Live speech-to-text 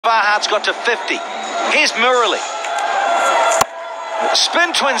Farhad's got to 50. Here's Murali.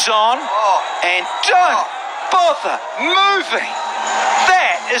 Spin twins on, and don't bother moving.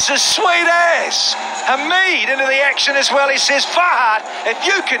 That is as sweet as. Hameed into the action as well. He says, Farhad, if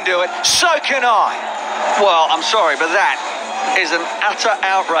you can do it, so can I. Well, I'm sorry, but that is an utter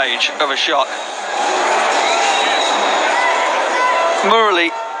outrage of a shot.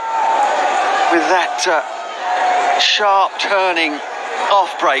 Murali, with that sharp turning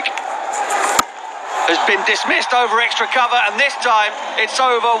off break, has been dismissed over extra cover, and this time it's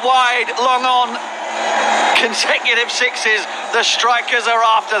over wide, long on, consecutive sixes. The strikers are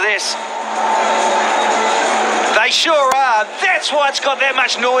after this. They sure are. That's why it's got that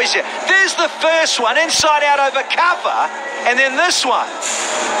much noise here. There's the first one, inside out over cover, and then this one.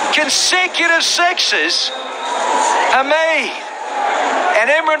 Consecutive sixes. Hameed.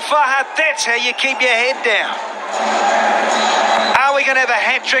 And Imran Farhad, that's how you keep your head down. Are we going to have a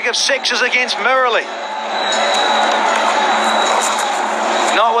hat-trick of sixes against Murali?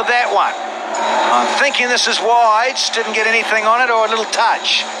 Not with that one. I'm thinking this is wide. Didn't get anything on it, or a little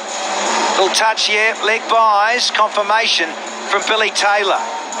touch. Little touch, yeah, leg buys, confirmation from Billy Taylor.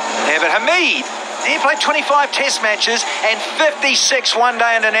 Yeah, but Hameed, he played 25 test matches and 56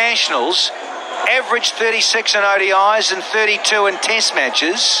 one-day internationals, averaged 36 in ODIs and 32 in test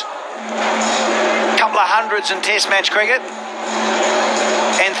matches, a couple of hundreds in test match cricket,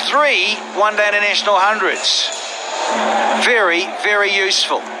 and 3 one-day international hundreds. Very, very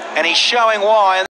useful, and he's showing why.